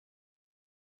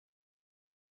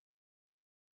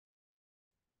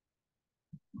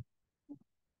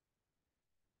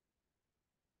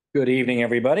Good evening,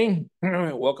 everybody.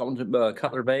 Welcome to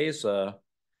Cutler Bay's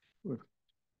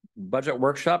budget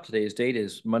workshop. Today's date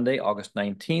is Monday, August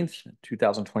 19th,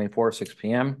 2024, 6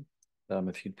 p.m.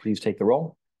 If you'd please take the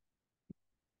roll.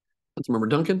 Councilmember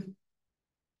Duncan,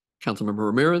 Councilmember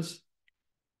Ramirez,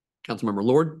 Councilmember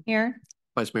Lord, Here.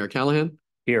 Vice Mayor Callahan,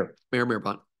 Here. Mayor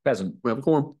Mearpont. Present. We have a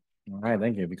quorum. All right,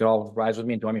 thank you. If you could all rise with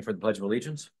me and join me for the Pledge of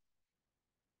Allegiance.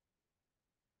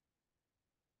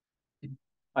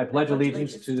 I pledge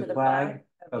allegiance to the flag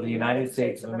of the United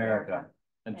States of America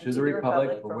and to the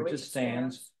republic for which it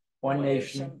stands, one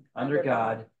nation, under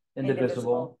God,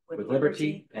 indivisible, with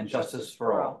liberty and justice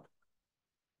for all.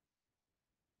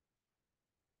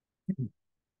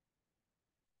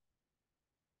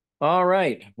 All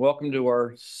right, welcome to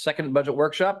our second budget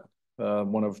workshop,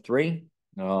 one of three.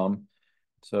 So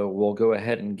we'll go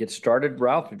ahead and get started.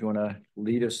 Ralph, if you want to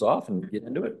lead us off and get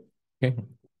into it. Okay.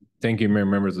 Thank you, Mayor,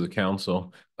 members of the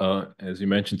council. As you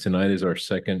mentioned, tonight is our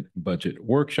second budget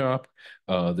workshop.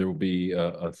 There will be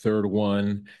a third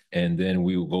one, and then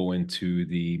we will go into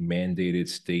the mandated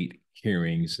state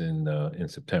hearings in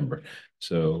September.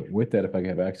 So with that, if I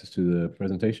have access to the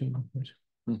presentation.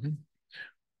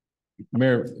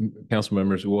 Mayor, council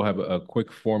members, we'll have a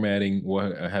quick formatting.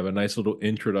 We'll have a nice little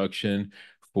introduction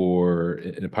for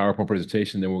a PowerPoint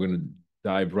presentation. Then we're going to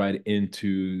dive right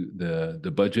into the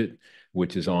budget,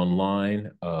 which is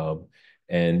online.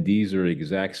 And these are the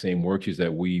exact same worksheets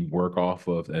that we work off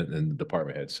of and the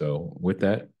department head. So with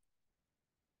that,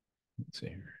 let's see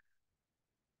here.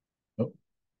 Oh.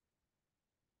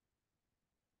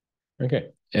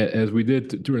 Okay. As we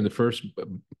did during the first,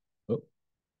 oh,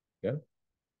 yeah.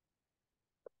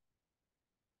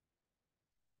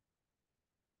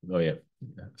 Oh, yeah.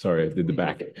 Sorry, I did the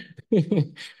back.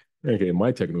 Okay,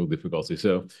 my technical difficulty.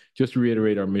 So just to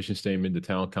reiterate our mission statement, the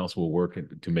town council will work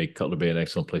to make Cutler Bay an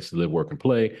excellent place to live, work, and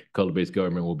play. Cutler Bay's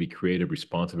government will be creative,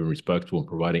 responsive, and respectful in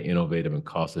providing innovative and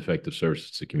cost-effective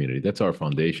services to the community. That's our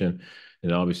foundation.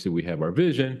 And obviously we have our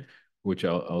vision, which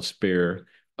I'll spare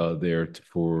there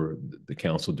for the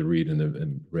council to read and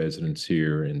the residents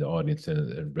here in the audience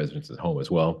and residents at home as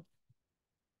well.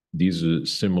 These are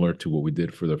similar to what we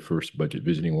did for the first budget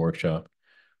visioning workshop.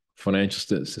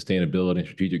 Financial sustainability and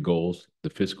strategic goals. The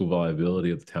fiscal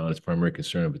viability of the town is primary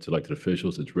concern of its elected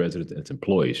officials, its residents, and its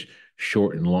employees.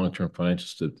 Short and long-term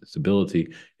financial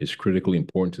stability is critically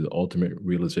important to the ultimate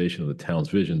realization of the town's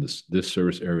vision. This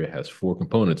service area has four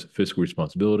components: fiscal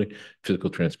responsibility, fiscal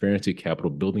transparency,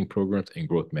 capital building programs, and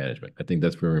growth management. I think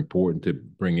that's very important to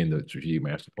bring in the strategic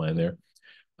master plan there.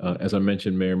 As I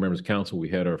mentioned, Mayor, members of council, we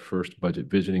had our first budget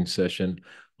visioning session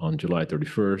on July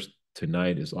 31st.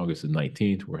 Tonight is August the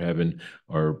 19th. We're having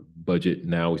our budget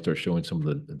now. We start showing some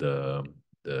of the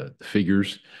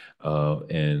figures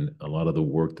and a lot of the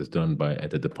work that's done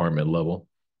at the department level,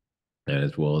 and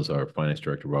as well as our finance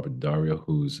director, Robert Dario,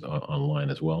 who's online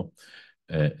as well.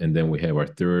 And then we have our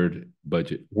third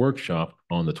budget workshop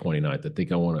on the 29th. I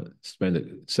think I want to spend a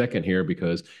second here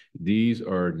because these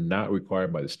are not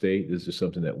required by the state. This is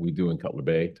something that we do in Cutler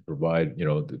Bay to provide,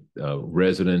 the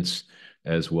residents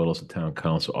as well as the town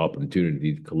council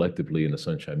opportunity to collectively in the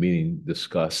sunshine meeting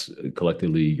discuss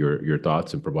collectively your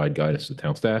thoughts and provide guidance to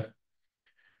town staff.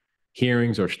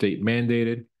 Hearings are state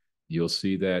mandated. You'll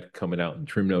see that coming out in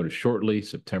trim notice shortly,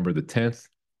 September the 10th.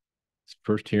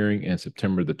 First hearing, and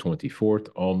September the 24th.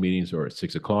 All meetings are at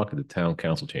 6 o'clock at the town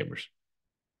council chambers.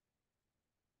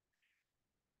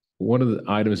 One of the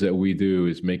items that we do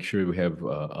is make sure we have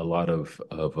a lot of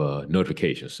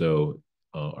notifications. So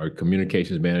our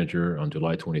communications manager on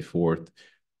July 24th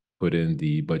put in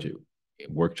the budget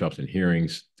workshops and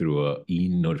hearings through a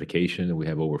e-notification. We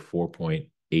have over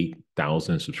 4.8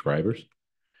 thousand subscribers.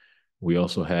 We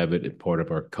also have it as part of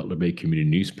our Cutler Bay community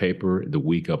newspaper the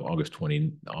week of August the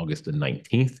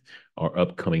 19th, our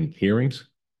upcoming hearings.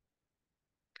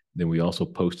 Then we also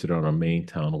post it on our main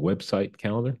town website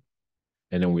calendar.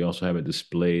 And then we also have it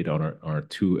displayed on our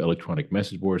two electronic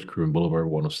message boards, Curran Boulevard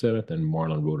 107th and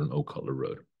Marlin Road and Oak Cutler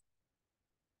Road.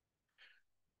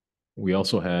 We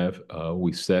also have,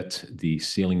 we set the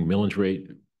ceiling millage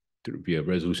rate via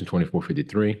resolution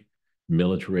 2453.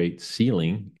 Millage rate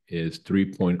ceiling is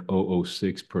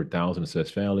 3.006 per thousand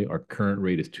assessed value. Our current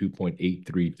rate is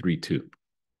 2.8332.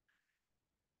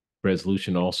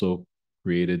 Resolution also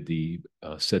created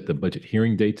set the budget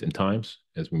hearing dates and times.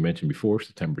 As we mentioned before,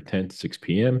 September 10th, 6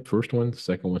 p.m. First one,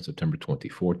 second one, September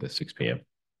 24th at 6 p.m.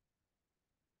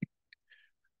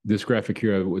 This graphic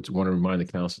here, I would want to remind the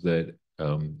council that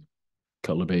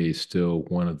Cutler Bay is still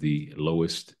one of the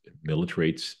lowest millage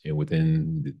rates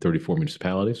within the 34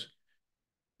 municipalities.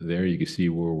 There you can see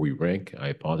where we rank. I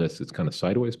apologize, it's kind of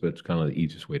sideways, but it's kind of the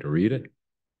easiest way to read it.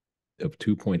 of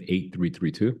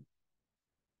 2.8332.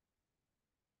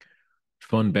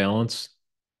 Fund balance,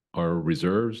 our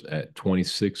reserves at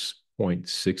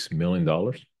 $26.6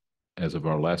 million as of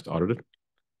our last audited.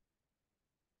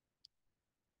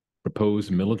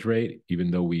 Proposed millage rate,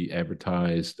 even though we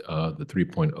advertised the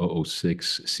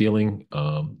 3.006 ceiling,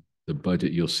 the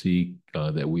budget you'll see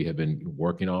that we have been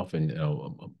working off, and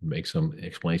I'll make some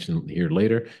explanation here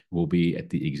later, will be at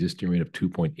the existing rate of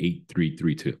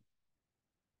 2.8332.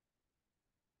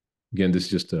 Again, this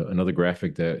is just another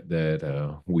graphic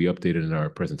that we updated in our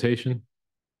presentation.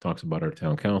 Talks about our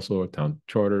town council, our town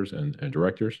charters, and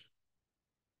directors.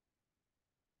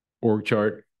 Org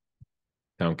chart,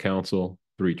 town council,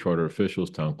 3 charter officials,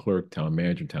 town clerk, town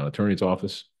manager, town attorney's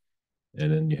office.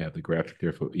 And then you have the graphic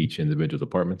there for each individual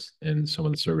departments and some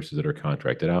of the services that are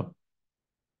contracted out.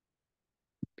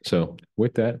 So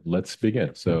with that, let's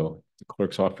begin. So the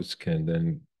clerk's office can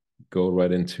then go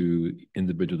right into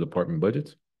individual department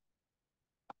budgets.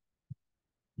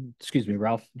 Excuse me,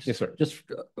 Ralph. Yes, sir. Just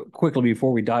quickly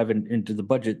before we dive into the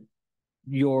budget,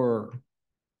 your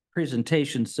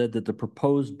presentation said that the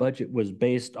proposed budget was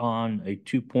based on a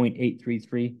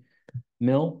 2.833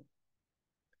 mil.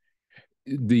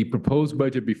 The proposed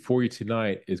budget before you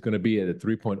tonight is going to be at a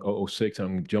 3.006. I'm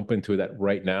going to jump into that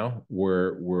right now,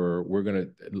 where we're going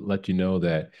to let you know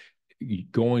that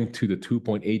going to the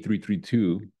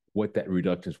 2.8332, what that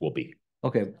reductions will be.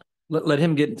 Okay. Let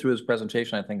him get through his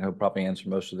presentation. I think he'll probably answer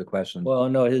most of the questions. Well,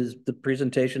 no, the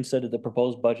presentation said that the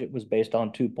proposed budget was based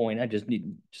on 2 point. I just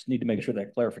need to make sure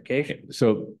that clarification.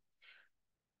 So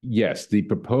yes, the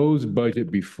proposed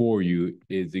budget before you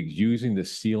is using the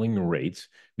ceiling rates,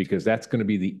 because that's going to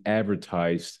be the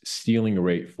advertised ceiling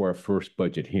rate for our first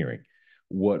budget hearing.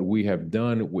 What we have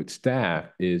done with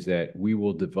staff is that we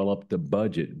will develop the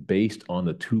budget based on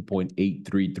the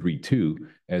 2.8332,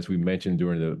 as we mentioned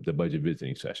during the budget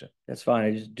visiting session. That's fine.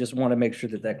 I just want to make sure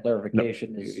that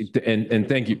clarification is. And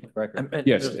thank you.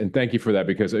 Yes, And and thank you for that,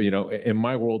 because in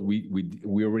my world we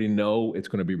already know it's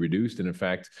going to be reduced, and in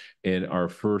fact, in our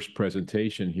first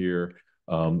presentation here,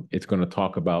 it's going to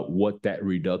talk about what that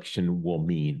reduction will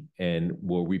mean, and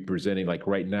we'll be presenting, like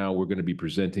right now, we're going to be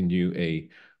presenting you a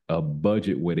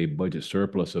budget with a budget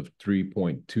surplus of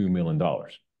 $3.2 million.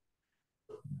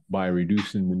 By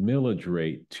reducing the millage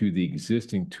rate to the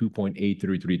existing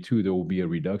 2.8332, there will be a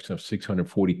reduction of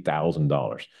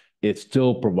 $640,000. It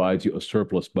still provides you a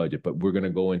surplus budget, but we're going to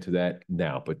go into that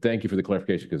now. But thank you for the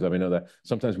clarification, because I know that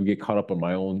sometimes we get caught up on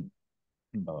my own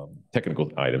technical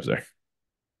items there.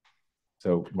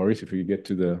 So Maurice, if you get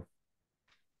to the...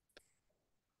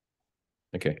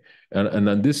 Okay, and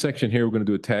on this section here, we're going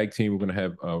to do a tag team. We're going to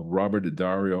have Robert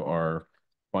Daddario, our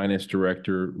finance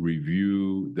director,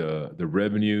 review the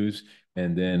revenues,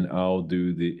 and then I'll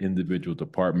do the individual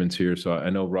departments here. So I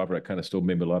know, Robert, I kind of stole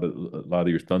maybe a lot of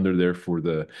your thunder there for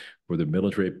the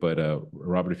millage rate, but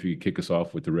Robert, if you could kick us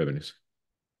off with the revenues.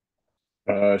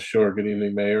 Sure. Good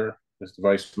evening, Mayor, Mr.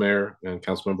 Vice Mayor, and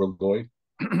Councilmember Lloyd.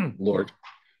 Lord,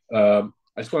 I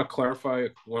just want to clarify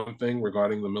one thing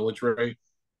regarding the millage rate.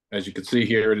 As you can see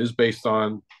here, it is based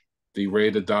on the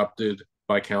rate adopted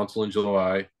by council in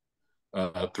July,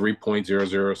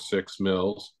 3.006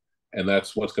 mils, and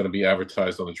that's what's going to be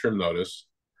advertised on the trim notice.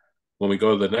 When we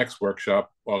go to the next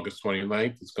workshop, August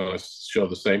 29th, it's going to show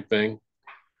the same thing.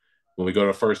 When we go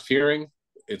to first hearing,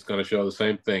 it's going to show the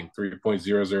same thing,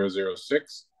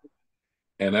 3.0006.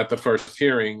 And at the first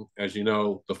hearing, as you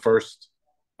know, the first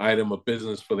item of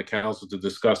business for the council to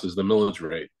discuss is the millage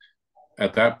rate.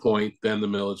 At that point, then the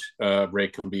millage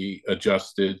rate can be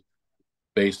adjusted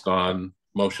based on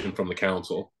motion from the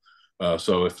council.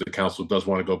 So if the council does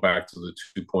want to go back to the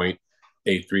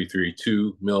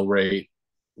 2.8332 mill rate,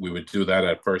 we would do that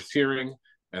at first hearing.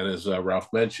 And as Ralph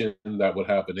mentioned, that would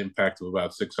have an impact of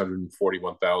about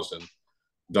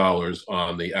 $641,000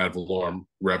 on the ad valorem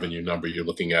revenue number you're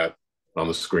looking at on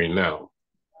the screen now.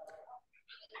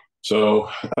 So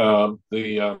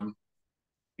the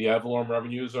ad valorem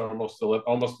revenues are almost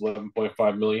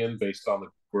 11.5 million based on the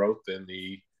growth in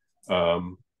the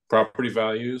property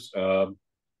values.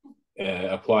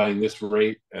 Applying this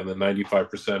rate and the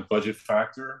 95% budget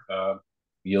factor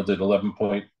yielded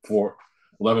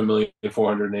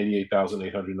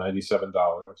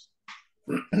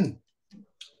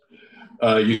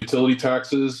 $11,488,897. Utility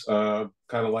taxes, kind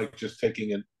of like just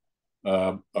taking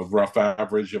a rough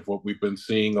average of what we've been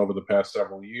seeing over the past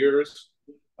several years.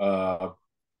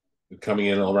 Coming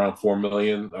in around 4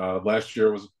 million. Last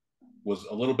year was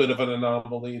a little bit of an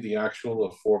anomaly, the actual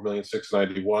of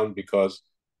 4,691,000, because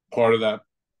part of that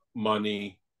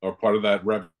money or part of that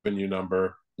revenue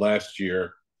number last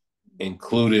year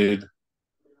included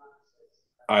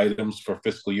items for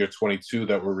fiscal year 22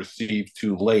 that were received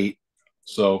too late.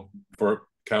 So for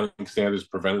accounting standards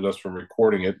prevented us from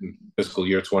recording it in fiscal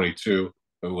year 22.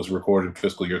 It was recorded in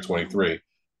fiscal year 23.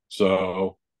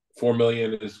 So 4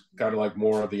 million is kind of like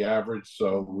more of the average.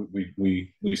 So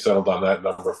we settled on that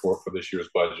number for this year's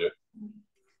budget.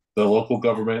 The local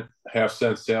government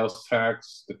half-cent sales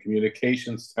tax, the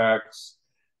communications tax,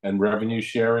 and revenue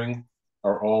sharing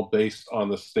are all based on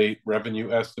the state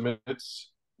revenue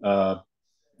estimates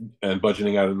and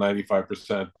budgeting at a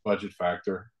 95% budget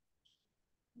factor.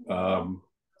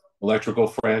 Electrical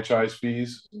franchise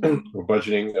fees, we're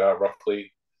budgeting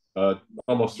roughly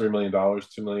almost $3 million,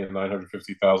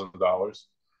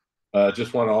 $2,950,000.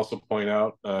 Just want to also point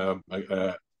out, I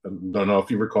don't know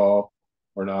if you recall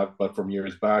or not, but from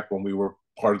years back when we were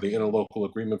part of the interlocal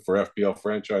agreement for FPL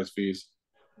franchise fees,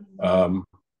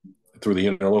 through the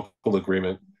interlocal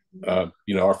agreement,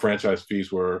 our franchise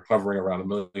fees were hovering around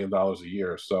 $1 million a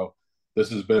year. So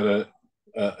this has been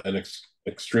an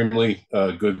extremely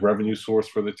good revenue source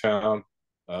for the town.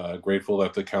 Grateful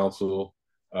that the council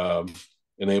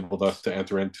enabled us to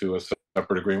enter into a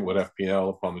separate agreement with FPL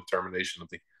upon the termination of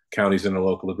the county's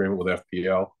interlocal agreement with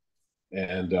FPL,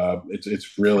 and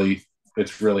it's really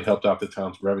helped out the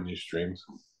town's revenue streams.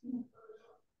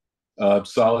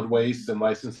 Solid waste and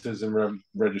licenses and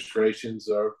registrations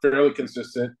are fairly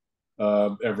consistent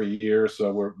every year,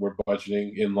 so we're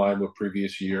budgeting in line with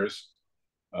previous years.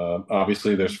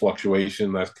 Obviously, there's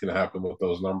fluctuation that can happen with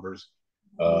those numbers.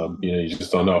 You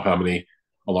just don't know how many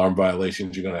alarm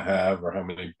violations you're going to have or how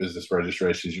many business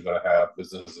registrations you're going to have,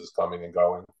 businesses coming and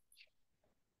going.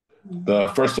 The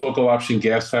first local option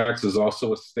gas tax is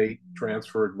also a state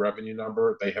transferred revenue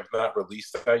number. They have not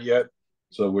released that yet,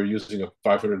 so we're using a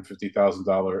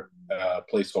 $550,000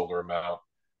 placeholder amount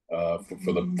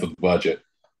for the budget.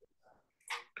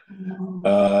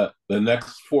 The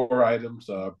next four items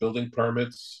are building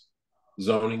permits,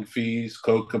 zoning fees,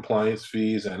 code compliance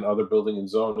fees, and other building and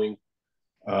zoning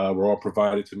were all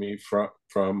provided to me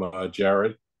from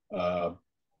Jared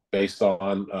based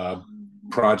on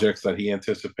projects that he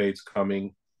anticipates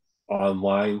coming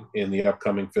online in the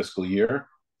upcoming fiscal year.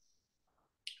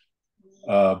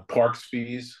 Parks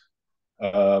fees.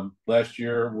 Last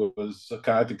year was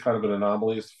kind of an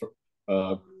anomaly.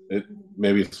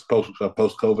 Maybe it's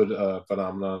post-COVID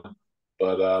phenomenon,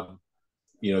 but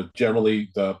generally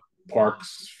the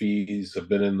parks fees have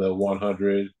been in the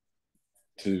 100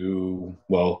 to,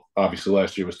 well, obviously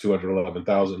last year was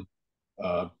 211,000.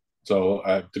 So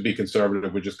to be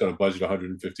conservative, we're just going to budget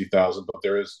 150,000, but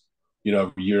there is,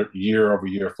 year over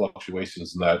year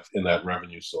fluctuations in that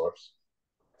revenue source.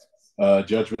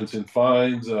 Judgments and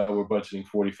fines, we're budgeting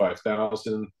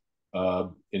 45,000.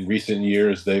 In recent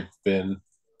years, they've been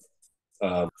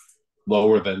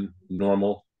lower than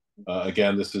normal.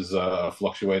 Again, this is a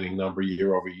fluctuating number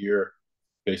year over year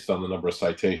based on the number of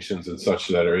citations and such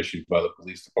that are issued by the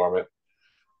police department.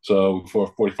 So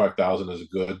for 45,000 is a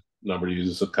good number to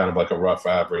use. It's kind of like a rough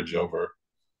average over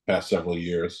past several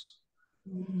years.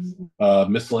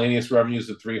 Miscellaneous revenues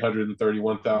of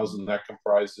 331,000. That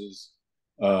comprises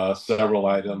several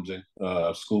items,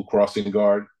 school crossing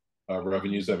guard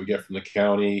revenues that we get from the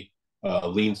county,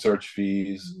 lien search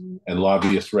fees, and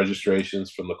lobbyist registrations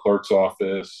from the clerk's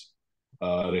office.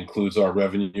 It includes our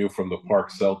revenue from the park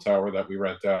cell tower that we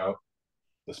rent out,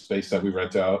 the space that we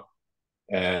rent out,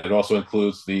 and it also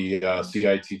includes the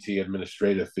CITT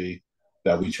administrative fee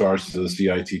that we charge to the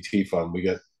CITT fund.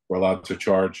 We're allowed to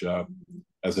charge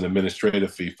as an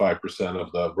administrative fee 5%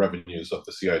 of the revenues of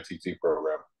the CITT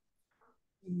program.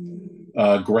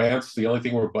 Grants, the only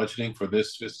thing we're budgeting for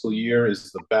this fiscal year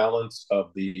is the balance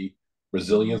of the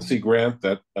resiliency grant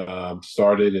that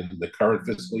started in the current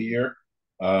fiscal year.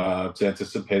 It's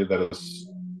anticipated that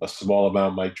a small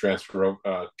amount might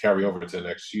carry over to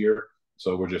next year.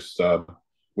 So we're just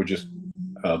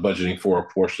budgeting for a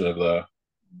portion of the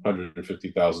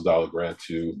 $150,000 grant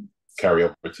to carry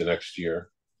over to next year.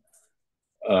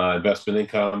 Investment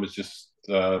income is just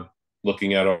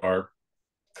looking at our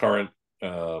current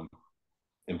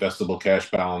investable cash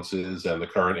balances and the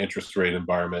current interest rate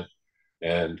environment,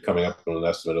 and coming up with an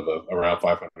estimate of around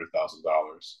 $500,000.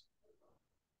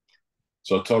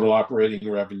 So total operating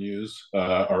revenues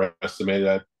are estimated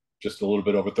at just a little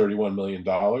bit over $31 million.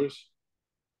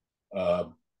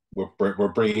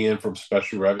 We're bringing in from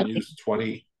special revenues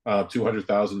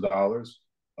 $200,000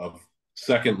 of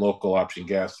second local option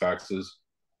gas taxes,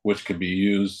 which can be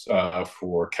used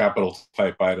for capital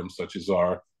type items such as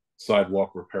our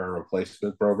sidewalk repair and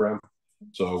replacement program.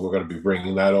 So we're going to be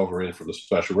bringing that over in from the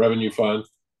special revenue fund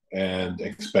and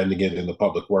expending it in the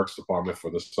public works department for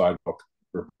the sidewalk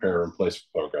repair and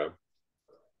replacement program.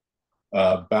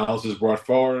 Balances brought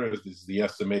forward is the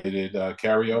estimated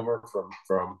carryover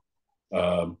from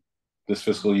this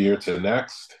fiscal year to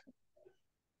next.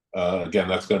 Again,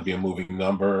 that's going to be a moving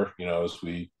number, as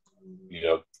we,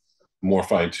 more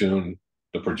fine tune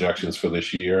the projections for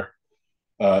this year.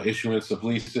 Issuance of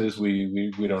leases,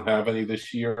 we don't have any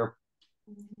this year.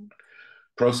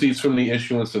 Proceeds from the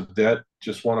issuance of debt,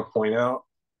 just want to point out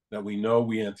that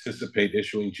we anticipate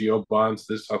issuing GO bonds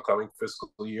this upcoming fiscal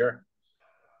year.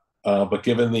 But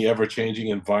given the ever-changing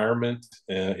environment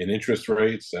in interest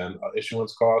rates and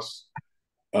issuance costs,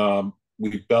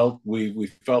 we felt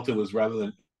it was rather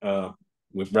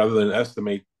than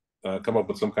estimate, come up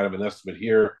with some kind of an estimate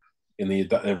here in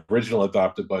the original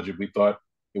adopted budget. We thought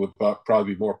it would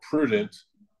probably be more prudent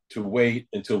to wait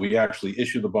until we actually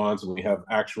issue the bonds and we have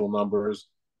actual numbers,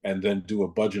 and then do a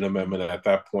budget amendment at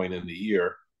that point in the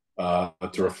year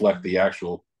to reflect the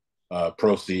actual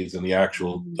proceeds and the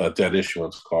actual debt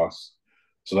issuance costs.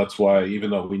 So that's why,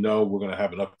 even though we know we're going to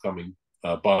have an upcoming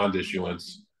bond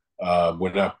issuance,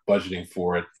 we're not budgeting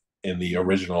for it in the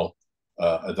original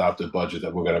adopted budget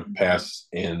that we're going to pass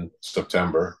in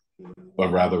September,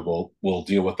 but rather we'll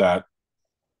deal with that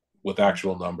with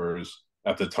actual numbers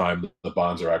at the time the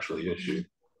bonds are actually issued.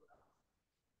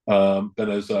 Then,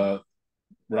 as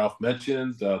Ralph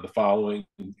mentioned, the following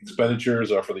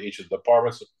expenditures are for each of the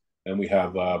departments, and we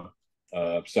have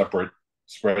separate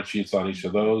spreadsheets on each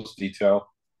of those detail.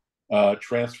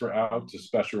 Transfer out to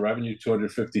special revenue,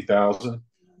 $250,000.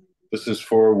 This is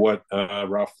for what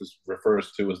Ralph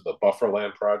refers to as the buffer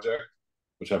land project,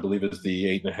 which I believe is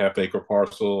the 8.5 acre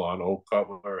parcel on Old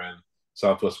Cutler and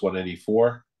Southwest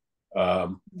 184.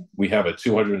 We have a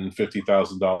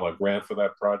 $250,000 grant for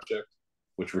that project,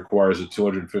 which requires a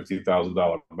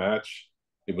 $250,000 match.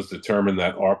 It was determined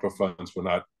that ARPA funds were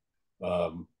not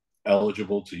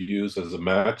eligible to use as a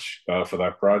match for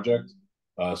that project.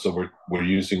 So we're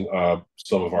using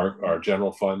some of our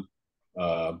general fund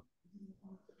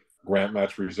grant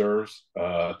match reserves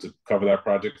to cover that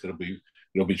project. It'll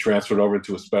be transferred over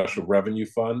to a special revenue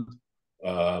fund,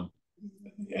 and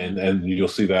you'll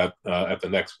see that at the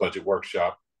next budget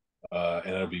workshop,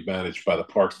 and it'll be managed by the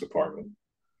Parks Department.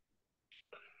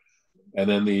 And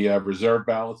then the reserve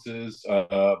balances,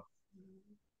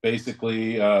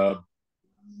 basically, to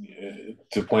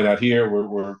point out here,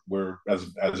 we're as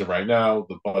of right now,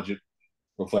 the budget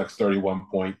reflects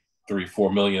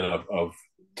 $31.34 million of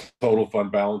total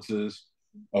fund balances,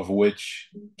 of which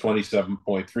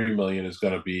 $27.3 million is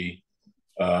going to be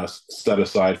set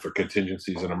aside for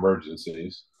contingencies and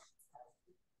emergencies.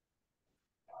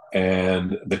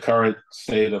 And the current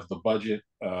state of the budget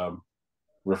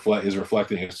is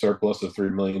reflecting a surplus of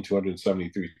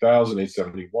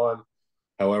 $3,273,871.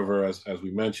 However, as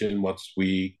we mentioned, once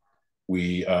we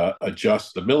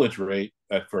adjust the millage rate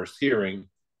at first hearing,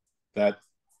 that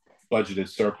budgeted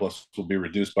surplus will be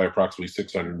reduced by approximately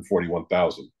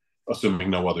 $641,000, assuming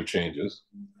no other changes.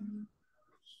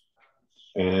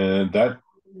 And that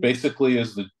basically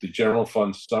is the general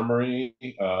fund summary.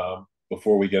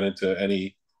 Before we get into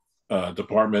any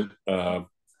department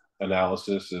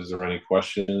analysis, is there any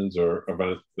questions or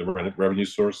about the revenue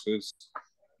sources?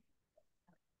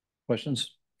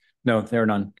 Questions? No, there are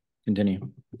none.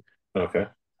 Continue. Okay.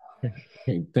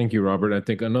 Okay, thank you, Robert. I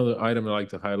think another item I'd like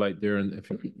to highlight there, and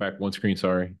if you back one screen,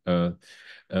 sorry,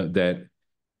 that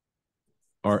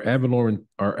our ad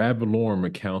valorem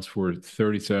accounts for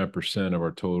 37% of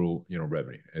our total,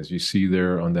 revenue. As you see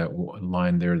there on that one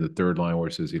line there, the third line where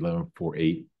it says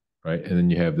 1148, right? And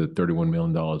then you have the $31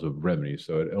 million of revenue.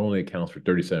 So it only accounts for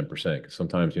 37%. Because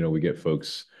sometimes, we get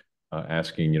folks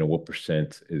asking, what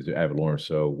percent is ad valorem.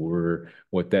 So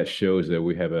what that shows that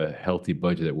we have a healthy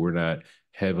budget, that we're not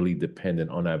heavily dependent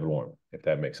on ad valorem, if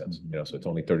that makes sense. So it's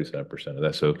only 37% of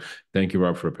that. So thank you,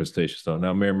 Rob, for the presentation. So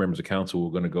now, Mayor, members of council,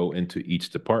 we're going to go into each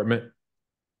department.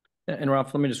 And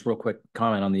Ralph, let me just real quick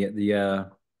comment on the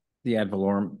ad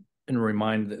valorem and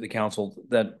remind the council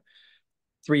that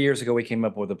 3 years ago we came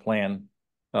up with a plan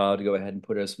to go ahead and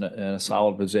put us in a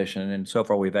solid position, and so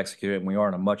far we've executed, and we are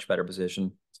in a much better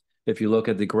position. If you look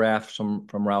at the graph from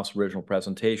Ralph's original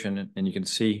presentation, and you can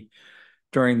see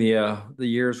during the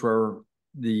years where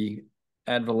the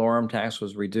ad valorem tax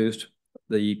was reduced,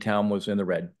 the town was in the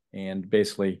red and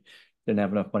basically didn't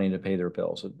have enough money to pay their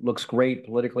bills. It looks great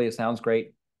politically, it sounds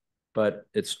great, but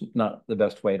it's not the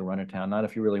best way to run a town, not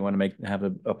if you really want to have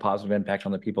a positive impact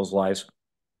on the people's lives.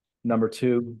 Number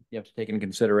two, you have to take into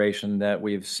consideration that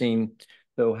we've seen,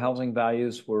 though housing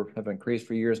values have increased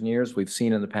for years and years, we've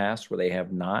seen in the past where they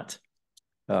have not.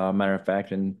 Matter of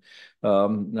fact,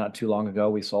 not too long ago,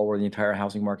 we saw where the entire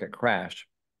housing market crashed.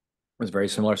 It was a very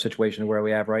similar situation to where we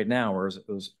have right now, where it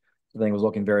was everything was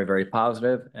looking very, very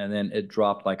positive, and then it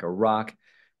dropped like a rock,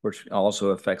 which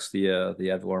also affects the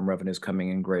ad valorem revenues coming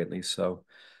in greatly. So,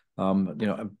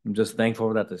 I'm just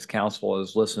thankful that this council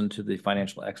has listened to the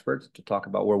financial experts to talk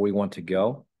about where we want to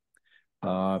go.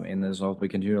 And as long as we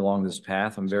continue along this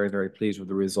path, I'm very, very pleased with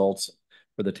the results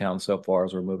for the town so far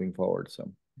as we're moving forward.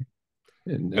 So,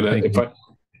 And if I,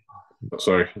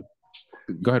 sorry,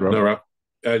 go ahead, Rob. no, Rob.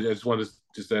 I just wanted to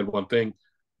just add one thing.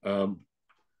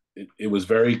 It was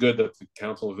very good that the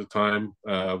council at the time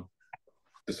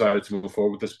decided to move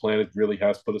forward with this plan. It really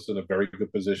has put us in a very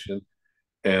good position.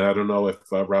 And I don't know if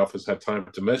Ralph has had time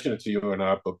to mention it to you or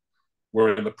not, but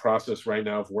we're in the process right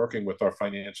now of working with our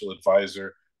financial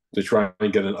advisor to try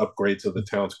and get an upgrade to the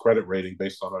town's credit rating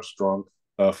based on our strong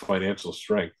financial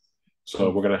strength. So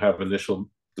we're going to have initial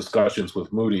discussions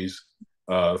with Moody's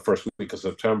first week of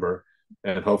September.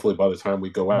 And hopefully by the time we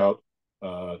go out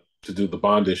to do the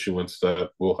bond issuance,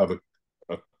 that we'll have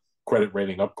a credit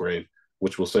rating upgrade,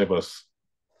 which will save us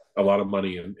a lot of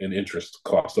money in interest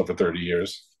costs over 30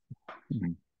 years.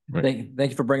 Right.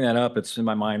 Thank you for bringing that up. It's in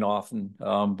my mind often,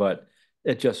 but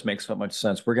it just makes so much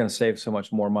sense. We're going to save so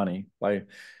much more money by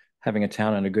having a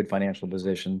town in a good financial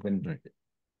position than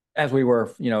as we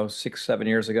were, 6, 7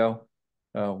 years ago.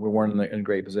 We weren't in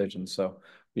great position, so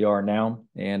we are now,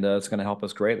 and it's going to help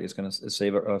us greatly. It's going to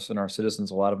save us and our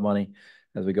citizens a lot of money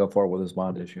as we go forward with this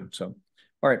bond issue. So,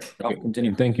 all right, I'll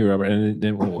continue. Thank you, Robert. And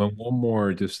then one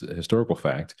more just historical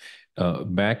fact.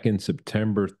 Back in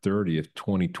September 30th,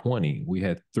 2020, we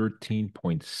had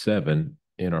 13.7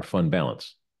 in our fund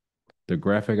balance. The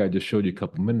graphic I just showed you a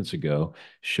couple minutes ago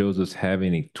shows us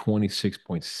having a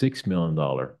 $26.6 million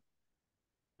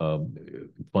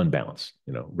fund balance,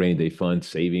 rainy day fund,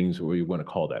 savings, or you want to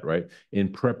call that, right?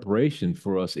 In preparation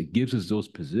for us, it gives us those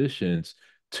positions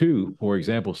to, for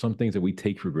example, some things that we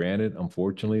take for granted,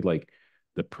 unfortunately, like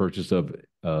the purchase of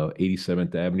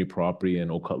 87th Avenue property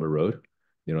and Old Cutler Road.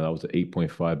 That was an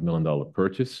 $8.5 million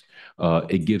purchase.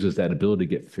 It gives us that ability to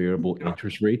get favorable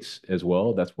interest rates as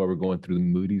well. That's why we're going through the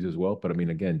Moody's as well. But I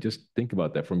mean, again, just think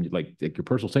about that from like your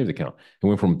personal savings account. It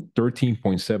went from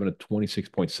 13.7 to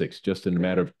 26.6 just in a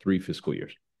matter of 3 fiscal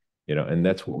years. And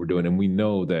that's what we're doing. And we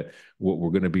know that what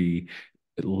we're going to be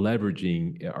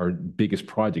leveraging, our biggest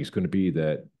project is going to be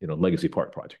that, Legacy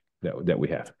Park project that we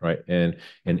have, right? And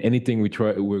anything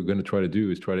we're going to try to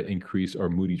do is try to increase our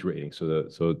Moody's rating.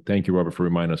 So thank you, Robert, for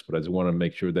reminding us. But I just want to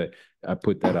make sure that I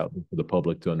put that out for the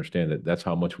public to understand that that's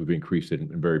how much we've increased it,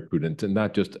 and very prudent. And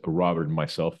not just Robert and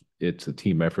myself; it's a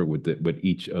team effort with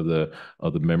each of the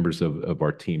members of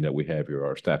our team that we have here,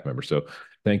 our staff members. So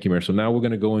thank you, Mayor. So now we're going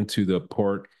to go into the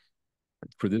part.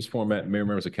 For this format, Mayor,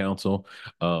 members of council,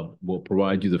 will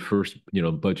provide you the first,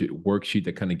 budget worksheet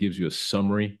that kind of gives you a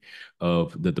summary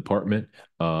of the department.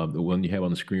 The one you have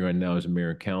on the screen right now is Mayor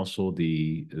and Council.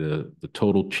 The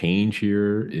total change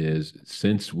here is,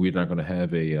 since we're not going to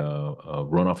have a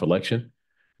runoff election,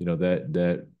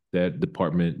 that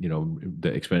department, the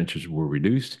expenditures were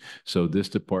reduced. So this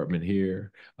department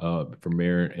here, for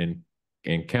Mayor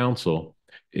and Council,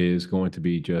 is going to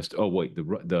be just, oh wait,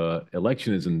 the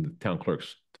election is in the town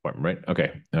clerk's department, right?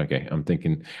 Okay, I'm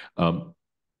thinking. So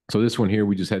this one here,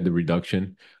 we just had the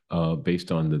reduction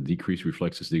based on the decrease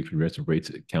reflects the decrease in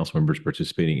rates. Council members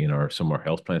participating in some of our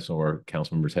health plans. Some of our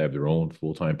council members have their own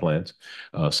full-time plans.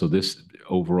 So this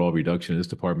overall reduction in this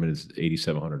department is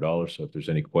 $8,700. So if there's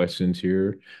any questions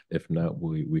here, if not,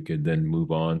 we could then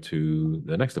move on to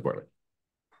the next department.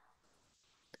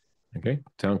 Okay,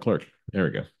 town clerk. There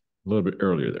we go. A little bit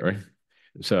earlier there, right?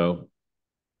 So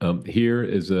here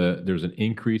there's an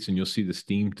increase, and you'll see the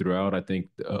theme throughout. I think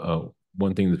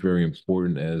one thing that's very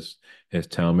important as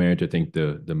town manager, I think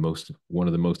one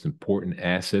of the most important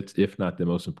assets, if not the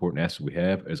most important asset we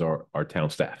have, is our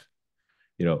town staff.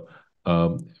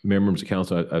 Members of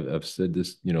council, I've said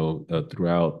this,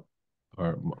 throughout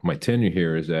my tenure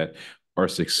here, is that our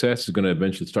success is going to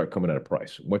eventually start coming at a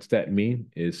price. What's that mean?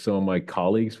 Is some of my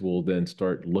colleagues will then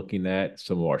start looking at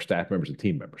some of our staff members and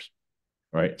team members,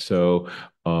 right? So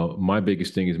my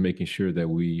biggest thing is making sure that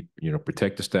we,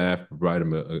 protect the staff, provide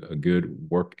them a good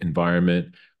work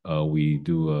environment. We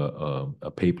do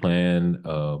a pay plan,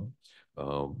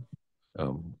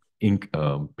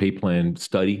 pay plan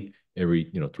study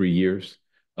every, 3 years.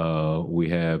 We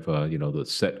have, the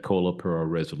set COLA per our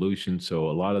resolution. So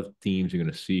a lot of themes you're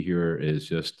going to see here is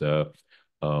just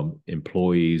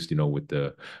employees, with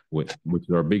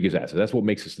our biggest asset. That's what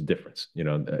makes us the difference,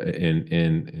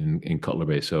 in Cutler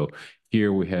Bay. So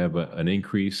here we have an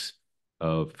increase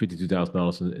of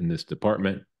 $52,000 in this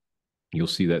department. You'll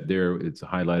see that there it's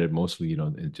highlighted mostly,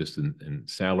 just in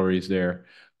salaries there.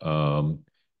 And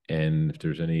if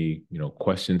there's any,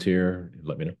 questions here,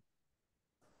 let me know.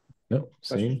 No,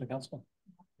 Questions same. from the council?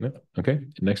 No. Okay.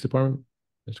 Next department,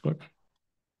 Mr. Clerk.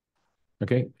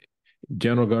 Okay.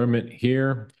 General government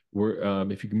here, we're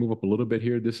if you can move up a little bit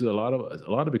here, this is a lot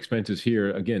of expenses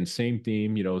here. Again, same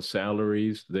theme, you know,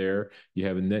 salaries there. You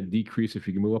have a net decrease. If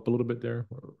you can move up a little bit there,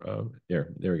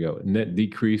 there we go. Net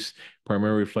decrease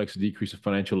primarily reflects a decrease of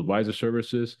financial advisor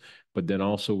services, but then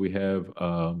also we have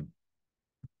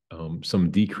some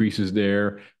decreases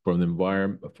there from the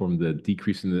environment, from the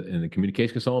decrease in the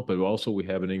communication consultant, but also we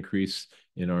have an increase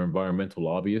in our environmental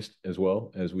lobbyist as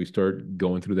well as we start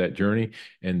going through that journey,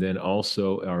 and then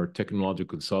also our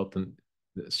technological consultant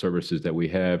services that we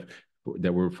have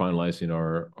that we're finalizing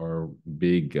our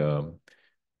big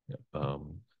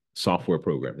software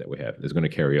program that we have is going to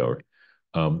carry over.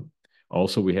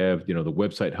 Also, we have, you know, the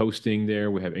website hosting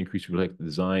there. We have increased like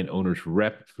design owner's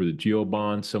rep for the geo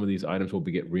bond. Some of these items will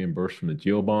be get reimbursed from the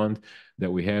geo bond that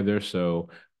we have there. So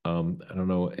I don't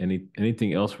know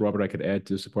anything else, Robert, I could add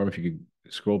to this department. If you could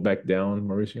scroll back down,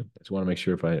 Mauricio. I just want to make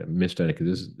sure if I missed any,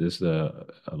 because this is a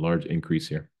large increase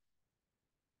here.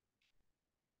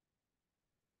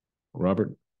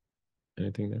 Robert,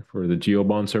 anything there for the geo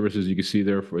bond services? You can see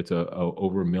there for it's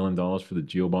over $1 million for the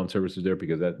geo bond services there,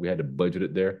 because that we had to budget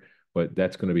it there. But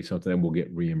that's going to be something that we'll get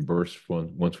reimbursed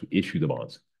from once we issue the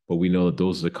bonds. But we know that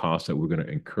those are the costs that we're going to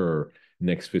incur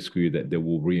next fiscal year that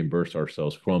we'll reimburse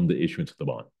ourselves from the issuance of the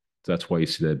bond. So that's why you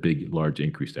see that big, large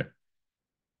increase there.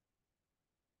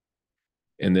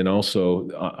 And then also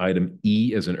item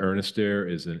E as an earnest there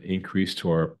is an increase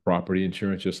to our property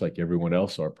insurance, just like everyone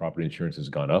else. Our property insurance has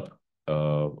gone up.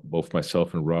 Both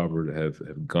myself and Robert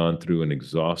have gone through and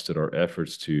exhausted our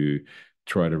efforts to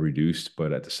try to reduce,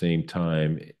 but at the same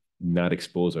time, not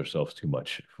expose ourselves too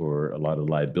much for a lot of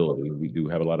liability. We do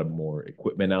have a lot of more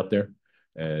equipment out there,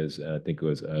 as I think it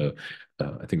was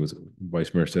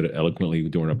Vice Mayor said it eloquently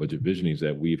during our budget visionings,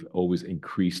 that we've always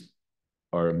increased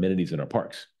our amenities in our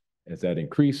parks. As that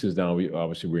increases, now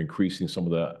we're increasing some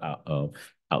of the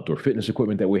outdoor fitness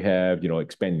equipment that we have, you know,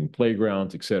 expanding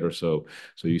playgrounds, et cetera. So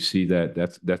you see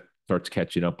that starts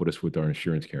catching up with us with our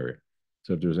insurance carrier.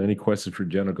 So if there's any questions for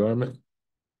general government,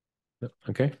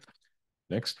 okay.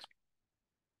 Next.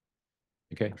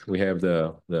 Okay, we have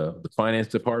the finance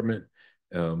department.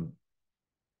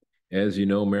 As you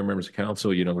know, Mayor, members of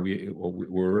council, you know,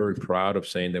 we're very proud of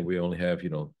saying that we only have, you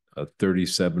know,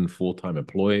 37 full-time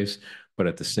employees, but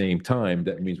at the same time,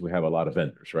 that means we have a lot of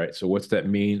vendors, right? So what's that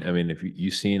mean? I mean, if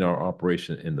you've seen our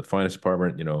operation in the finance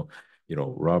department, you know,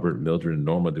 Robert, Mildred, and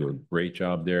Norma do a great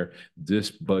job there.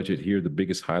 This budget here, the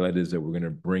biggest highlight is that we're going to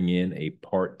bring in a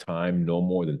part-time, no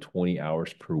more than 20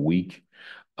 hours per week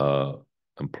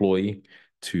employee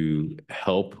to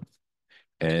help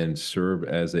and serve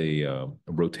as a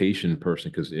rotation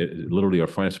person, because literally our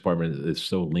finance department is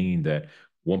so lean that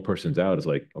one person's out is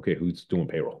like, okay, who's doing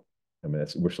payroll? I mean,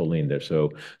 we're so lean there.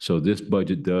 So this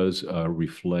budget does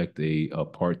reflect a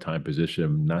part-time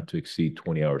position, not to exceed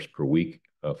 20 hours per week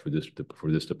for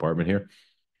this department here,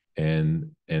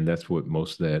 and that's what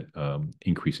most of that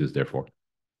increase is there for.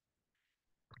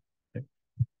 Okay.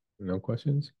 No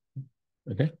questions?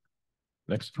 Okay.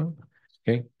 Next one.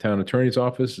 Okay, town attorney's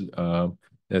office.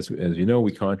 As you know,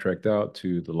 we contract out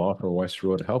to the law firm West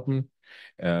Road to help them.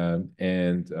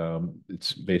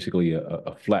 It's basically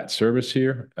a flat service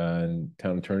here. And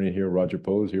town attorney here, Roger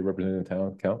Pose, here representing the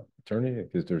town attorney,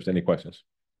 if there's any questions.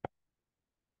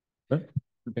 No?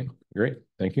 Okay, great.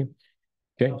 Thank you.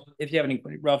 Okay. If you have any,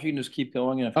 Ralph, you can just keep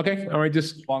going. And okay, all right,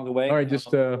 just along the way. All right,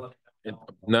 just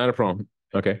not a problem.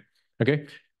 Okay. Okay.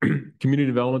 Community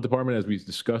Development Department, as we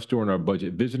discussed during our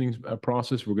budget visiting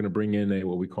process, we're going to bring in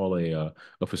what we call a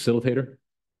facilitator,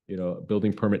 you know,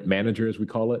 building permit manager, as we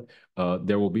call it.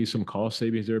 There will be some cost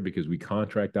savings there because we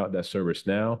contract out that service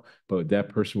now, but that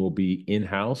person will be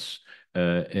in-house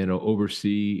and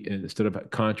oversee, instead of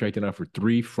contracting out for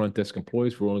 3 front desk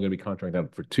employees, we're only going to be contracting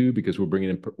out for 2 because we're bringing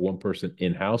in one person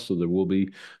in-house. So there will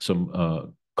be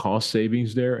some cost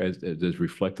savings there as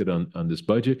reflected on this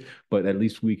budget, but at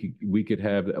least we could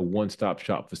have a one-stop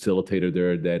shop facilitator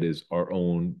there that is our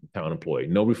own town employee.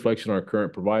 No reflection on our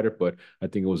current provider, but I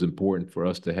think it was important for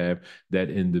us to have that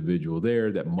individual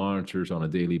there that monitors on a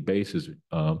daily basis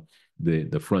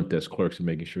the front desk clerks and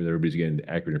making sure that everybody's getting the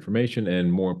accurate information,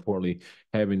 and more importantly,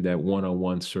 having that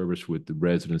one-on-one service with the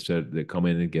residents that come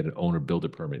in and get an owner builder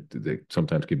permit that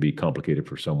sometimes can be complicated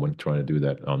for someone trying to do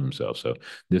that on themselves. So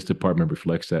this department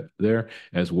reflects that there,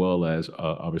 as well as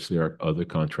obviously our other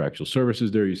contractual services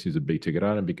there. You see the big ticket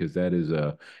item, because that is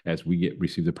as we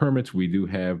receive the permits, we do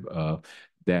have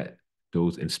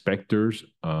those inspectors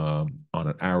on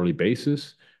an hourly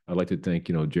basis. I'd like to thank,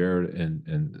 Jared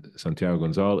and Santiago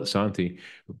Gonzalez, Santi,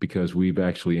 because we've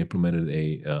actually implemented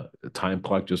a time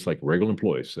clock just like regular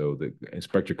employees. So the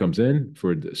inspector comes in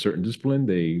for a certain discipline,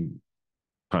 they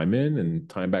time in and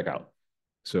time back out.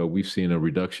 So we've seen a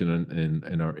reduction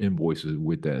in our invoices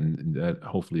with that, and that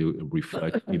hopefully will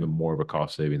reflect even more of a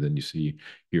cost saving than you see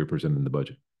here presented in the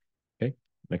budget. Okay,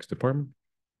 next department.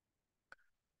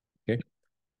 Okay,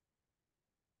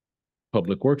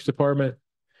 Public Works Department.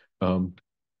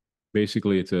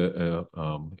 Basically, it's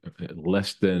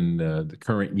less than the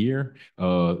current year.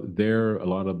 There, a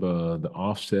lot of the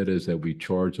offset is that we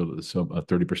charge some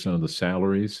 30% of the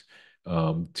salaries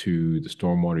to the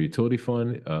stormwater utility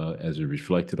fund as it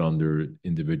reflected on their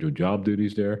individual job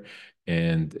duties there.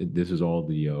 And this is all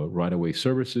the right-of-way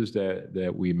services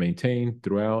that we maintain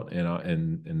throughout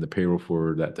and the payroll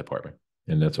for that department.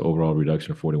 And that's an overall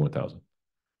reduction of 41,000.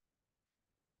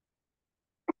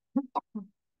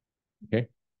 Okay.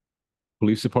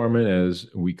 Police Department, as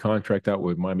we contract out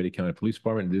with Miami-Dade County Police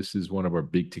Department, this is one of our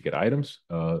big ticket items.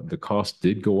 The cost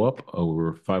did go up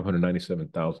over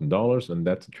 $597,000, and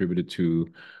that's attributed to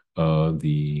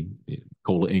the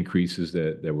COLA increases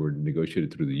that were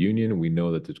negotiated through the union. We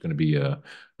know that there's going to be a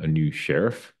new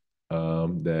sheriff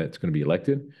that's going to be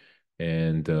elected.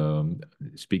 And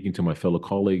speaking to my fellow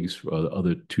colleagues, the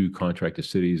other two contracted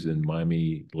cities in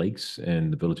Miami Lakes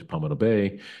and the village of Palmetto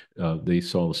Bay, they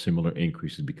saw similar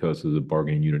increases because of the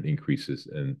bargaining unit increases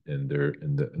and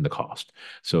the cost.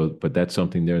 So, but that's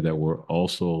something there that we're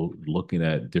also looking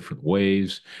at different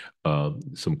ways,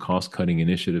 some cost cutting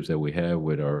initiatives that we have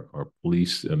with our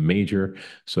police major.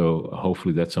 So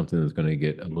hopefully that's something that's going to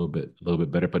get a little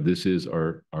bit better. But this is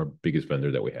our biggest vendor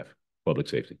that we have, public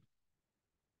safety.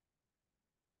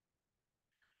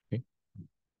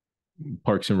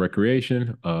 Parks and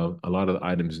Recreation, a lot of the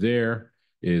items there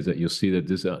is that you'll see that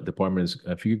this department is,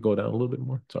 if you could go down a little bit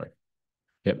more, sorry.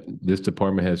 Yep, this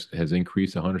department has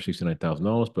increased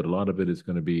 $169,000, but a lot of it is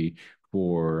going to be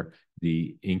for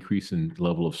the increase in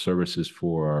level of services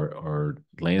for our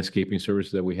landscaping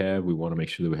services that we have. We want to make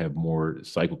sure that we have more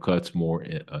cycle cuts, more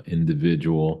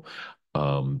individuals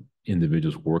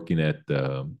working at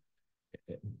the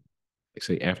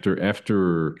say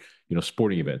after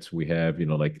sporting events. We have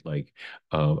like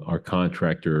our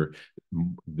contractor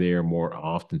there more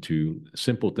often to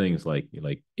simple things like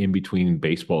in between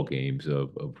baseball games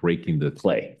of raking the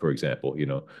clay, for example,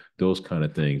 those kind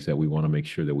of things that we want to make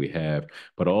sure that we have.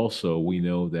 But also we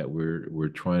know that we're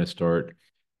trying to start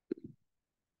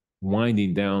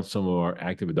winding down some of our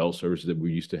active adult services that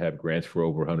we used to have grants for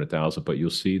over 100,000, but you'll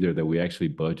see there that we actually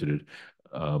budgeted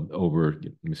over,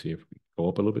 let me see if we go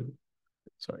up a little bit.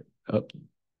 Sorry, up,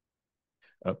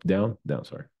 down,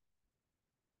 sorry.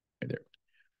 Right there.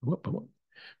 Whoop.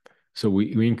 So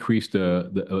we increased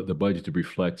the budget to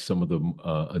reflect some of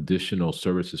the additional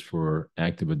services for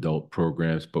active adult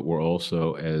programs, but we're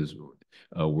also, as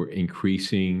we're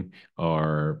increasing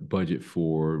our budget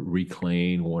for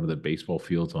reclaiming one of the baseball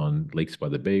fields on Lakes by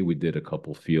the Bay. We did a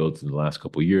couple fields in the last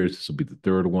couple of years. This will be the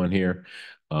third one here.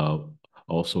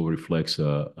 Also reflects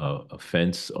a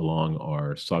fence along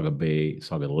our Saga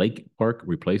Lake Park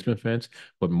replacement fence,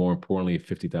 but more importantly,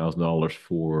 $50,000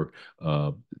 for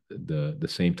the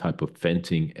same type of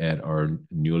fencing at our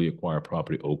newly acquired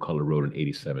property, Old Cutler Road and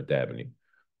 87th Avenue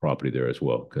property there as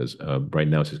well. Because right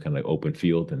now it's just kind of like open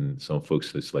field, and some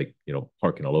folks it's like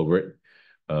parking all over it.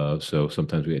 So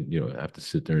sometimes we have to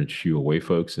sit there and shoo away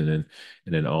folks, and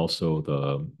then also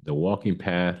the walking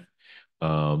path.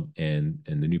 And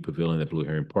the new pavilion at Blue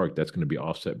Heron Park, that's going to be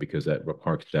offset because that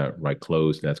park's right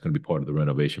closed. And that's going to be part of the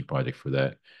renovation project for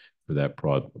that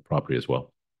property as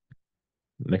well.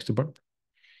 Next department.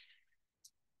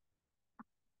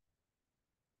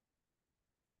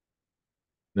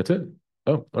 That's it.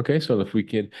 Oh, okay. So if we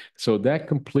can, so that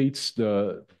completes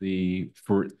the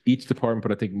for each department.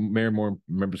 But I think Mayor, more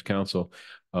members of council,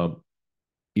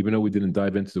 even though we didn't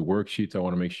dive into the worksheets, I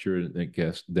want to make sure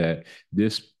that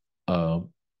this.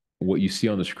 What you see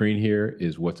on the screen here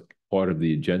is what's part of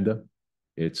the agenda.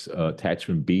 It's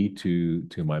attachment B to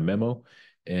my memo.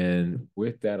 And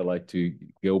with that, I'd like to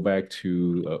go back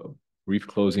to a brief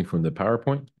closing from the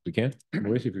PowerPoint, if we can.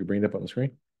 Maurice, if you could bring it up on the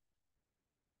screen.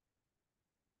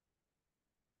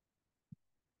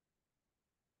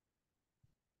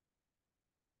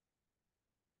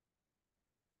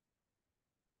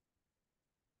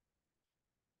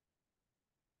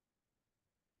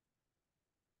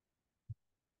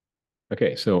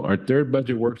 Okay, so our third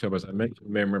budget workshop, as I mentioned,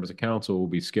 Mayor, members of council, will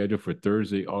be scheduled for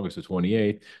Thursday, August the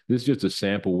 28th. This is just a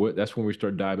sample. That's when we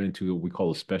start diving into what we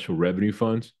call the special revenue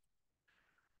funds.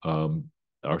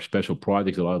 our special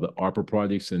projects, a lot of the ARPA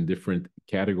projects and different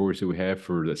categories that we have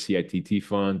for the CITT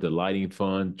fund, the lighting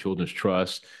fund, Children's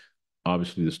Trust,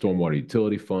 obviously the Stormwater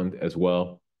Utility Fund as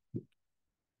well.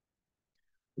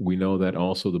 We know that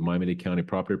also the Miami-Dade County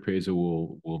Property Appraiser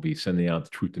will be sending out the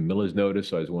truth and millage notice.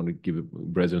 So I just want to give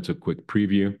residents a quick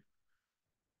preview.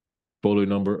 Folio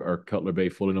number, our Cutler Bay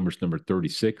folio number is number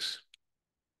 36.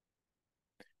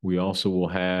 We also will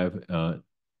have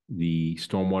the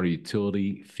stormwater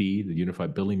utility fee, the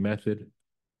unified billing method.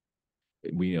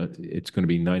 It's going to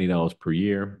be $90 per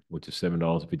year, which is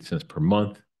 $7.50 per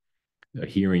month. A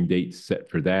hearing date set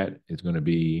for that is going to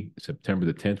be September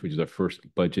the 10th, which is our first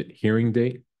budget hearing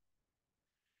date.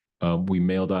 We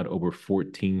mailed out over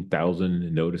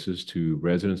 14,000 notices to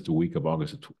residents the week of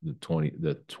August the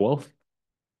 12th.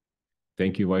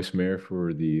 Thank you, Vice Mayor,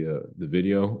 for the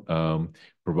video,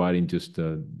 providing just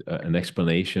an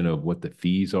explanation of what the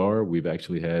fees are. We've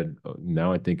actually had,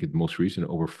 now I think at most recent,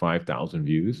 over 5,000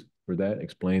 views for that,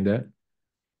 explain that.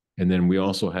 And then we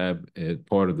also have,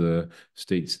 part of the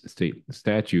state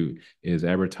statute is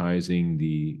advertising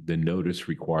the notice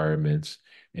requirements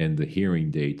and the hearing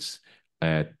dates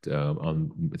at, it's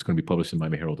going to be published in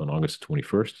Miami Herald on August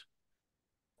 21st.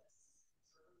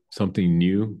 Something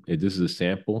new, this is a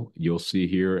sample. You'll see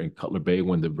here in Cutler Bay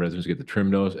when the residents get the trim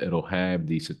notice, it'll have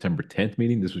the September 10th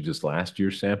meeting. This was just last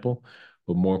year's sample.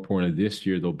 But more importantly, this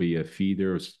year, there'll be a fee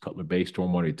there, it's Cutler Bay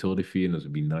stormwater utility fee, and this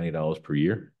will be $90 per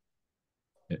year.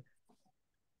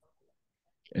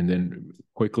 And then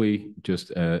quickly,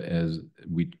 just as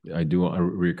I do a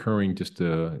recurring, just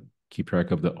to keep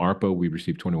track of the ARPA, we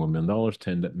received $21 million,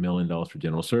 $10 million for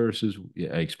general services.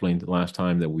 I explained last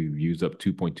time that we've used up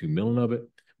 $2.2 million of it.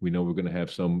 We know we're going to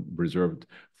have some reserved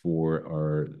for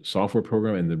our software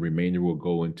program, and the remainder will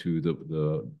go into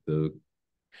the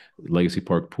Legacy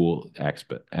Park pool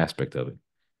aspect of it.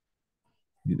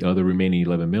 The other remaining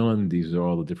 11 million, these are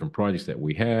all the different projects that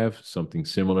we have. Something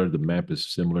similar, the map is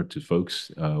similar to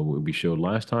folks what we showed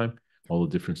last time. All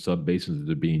the different sub-basins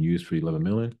that are being used for 11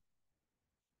 million.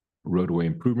 Roadway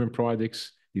improvement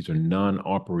projects, these are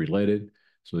non-ARPA related.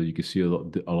 So you can see a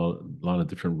lot of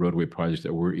different roadway projects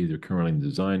that we're either currently in the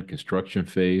design, construction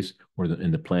phase, or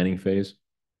in the planning phase.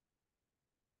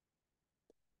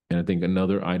 And I think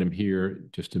another item here,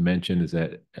 just to mention, is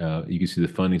that you can see the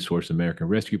funding source: American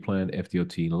Rescue Plan,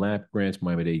 FDOT LAP grants,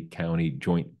 Miami-Dade County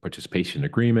Joint Participation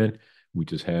Agreement. We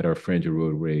just had our Frangel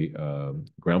Roadway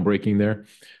groundbreaking there.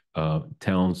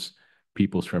 Towns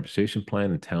People's Transportation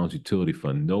Plan and Towns Utility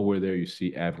Fund. Nowhere there you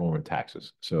see ad valorem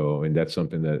taxes. So, and that's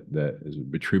something that is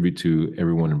a tribute to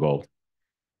everyone involved.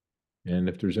 And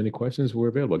if there's any questions, we're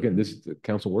available. Again, this is the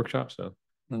council workshop, so.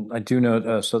 I do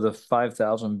know, so the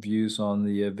 5,000 views on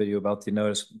the video about the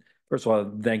notice. First of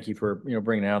all, thank you for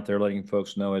bringing it out there, letting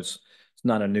folks know it's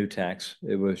not a new tax.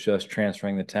 It was just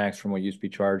transferring the tax from what used to be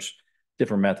charged,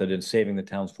 different method, and saving the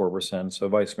towns 4%. So,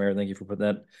 Vice Mayor, thank you for putting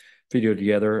that video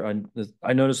together.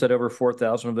 I noticed that over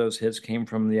 4,000 of those hits came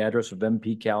from the address of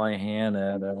MP Callahan,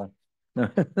 and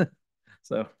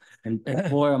so and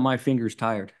boy, are my fingers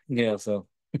tired. yeah. So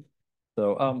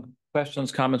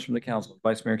questions, comments from the council.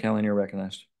 Vice Mayor Callahan, you're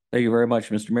recognized. Thank you very much,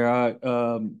 Mr. Mayor.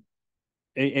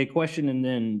 A question and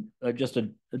then just a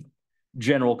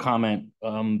general comment.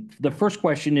 The first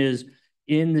question is,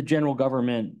 in the general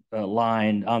government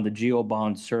line on the GEO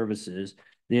bond services,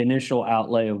 the initial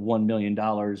outlay of $1 million,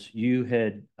 you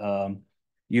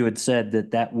had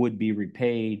said that would be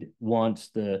repaid once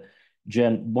the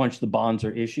bonds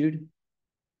are issued.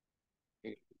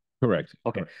 Correct.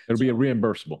 Okay. It'll be a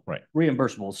reimbursable, right?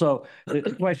 Reimbursable. So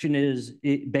the question is,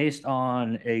 based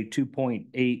on a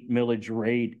 2.8 millage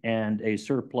rate and a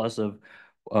surplus of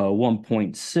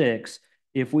 1.6,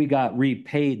 if we got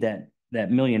repaid that $1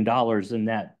 million,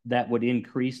 then that would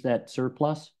increase that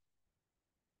surplus?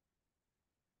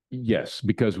 Yes,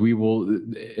 because we will,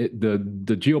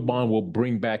 the GEO bond will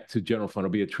bring back to general fund.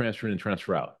 It'll be a transfer in and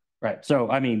transfer out. Right. So,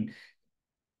 I mean,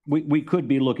 we could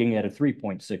be looking at a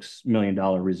 $3.6 million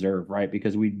reserve, right?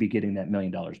 Because we'd be getting that $1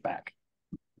 million back.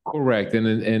 Correct.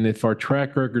 And if our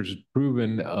track record's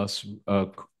proven us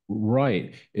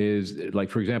right, is like,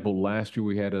 for example, last year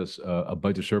we had a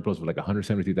budget surplus of like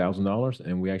 $172,000,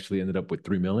 and we actually ended up with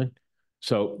 $3 million.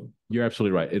 So you're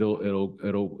absolutely right.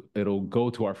 It'll go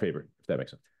to our favor, if that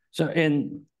makes sense. So,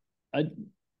 and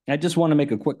I just want to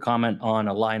make a quick comment on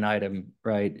a line item,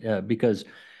 right? Because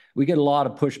we get a lot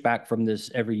of pushback from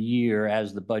this every year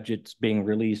as the budget's being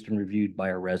released and reviewed by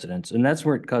our residents. And that's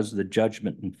where it causes the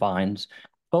judgment and fines.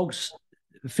 Folks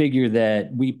figure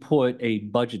that we put a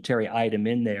budgetary item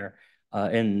in there,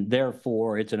 and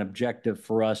therefore it's an objective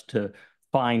for us to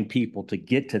find people to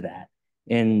get to that.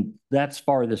 And that's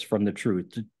farthest from the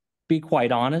truth. be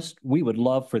quite honest, we would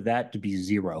love for that to be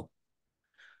zero,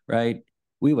 right?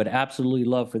 We would absolutely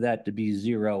love for that to be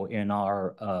zero in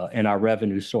our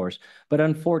revenue source. But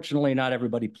unfortunately, not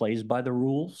everybody plays by the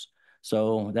rules.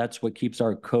 So that's what keeps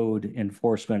our code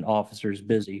enforcement officers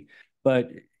busy.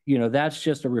 But, you know, that's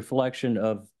just a reflection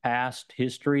of past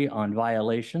history on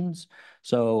violations.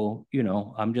 So, you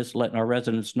know, I'm just letting our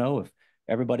residents know if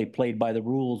everybody played by the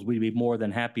rules, we'd be more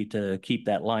than happy to keep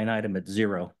that line item at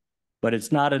zero. But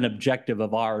it's not an objective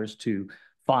of ours to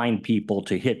find people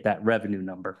to hit that revenue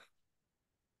number.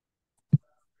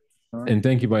 And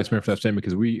thank you, Vice Mayor, for that statement,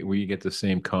 because we get the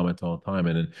same comment all the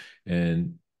time.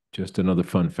 And just another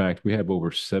fun fact, we have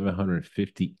over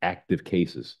 750 active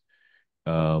cases.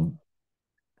 And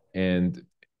the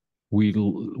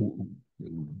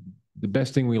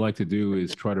best thing we like to do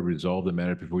is try to resolve the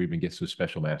matter before we even get to a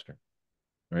special master.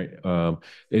 Right.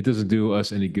 It doesn't do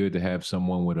us any good to have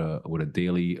someone with a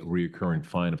daily recurring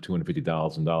fine of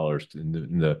 $250,000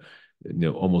 in the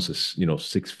almost a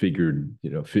six-figure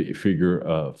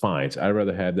figure fines. I'd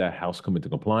rather have that house come into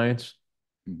compliance,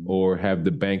 or have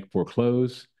the bank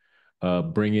foreclose,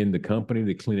 bring in the company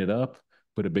to clean it up,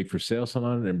 put a big for sale sign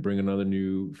on it, and bring another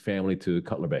new family to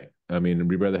Cutler Bay. I mean,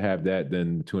 we'd rather have that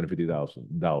than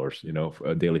 $250,000, for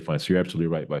a daily fine. So you're absolutely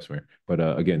right, Vice Mayor. But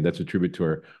again, that's a tribute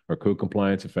to our code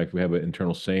compliance. In fact, we have an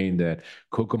internal saying that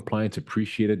code compliance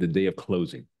appreciated the day of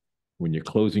closing. When you're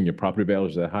closing, your property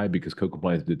values are that high because code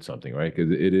compliance did something, right? Because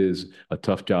it is a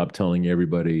tough job telling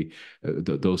everybody,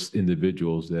 those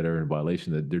individuals that are in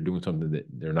violation, that they're doing something that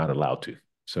they're not allowed to.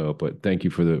 So, but thank you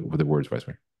for the words, Vice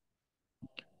Mayor.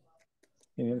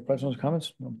 Any other questions or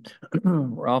comments?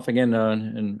 Ralph, again,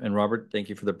 and Robert, thank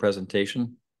you for the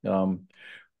presentation.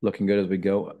 Looking good as we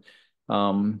go.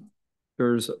 I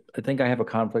think I have a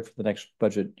conflict for the next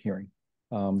budget hearing,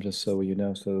 just so you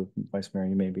know. So Vice Mayor,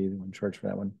 you may be the one in charge for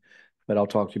that one, but I'll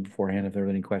talk to you beforehand if there are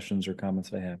any questions or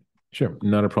comments I have. Sure,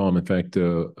 not a problem. In fact,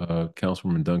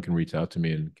 Councilwoman Duncan reached out to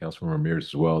me, and Councilwoman Ramirez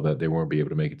as well, that they won't be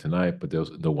able to make it tonight, but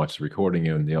they'll watch the recording,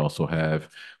 and they also have,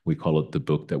 we call it the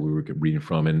book that we were reading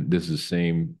from, and this is the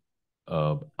same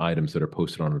items that are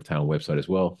posted on the town website as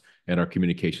well. And our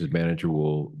communications manager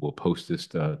will post this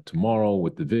tomorrow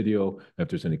with the video. If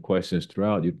there's any questions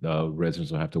throughout,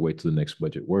 residents will have to wait till the next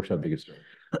budget workshop.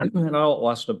 And I'll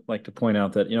also like to point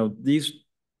out that these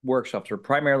workshops are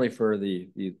primarily for the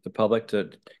public,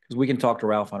 because we can talk to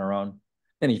Ralph on our own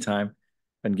anytime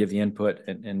and give the input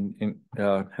and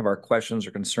have our questions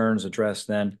or concerns addressed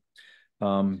then.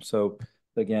 So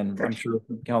again, I'm sure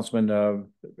Councilman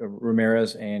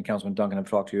Ramirez and Councilman Duncan have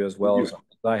talked to you as well as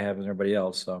I have and everybody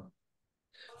else. So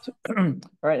all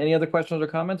right, any other questions or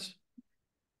comments?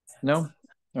 No?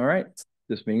 All right,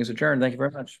 this meeting is adjourned. Thank you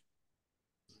very much.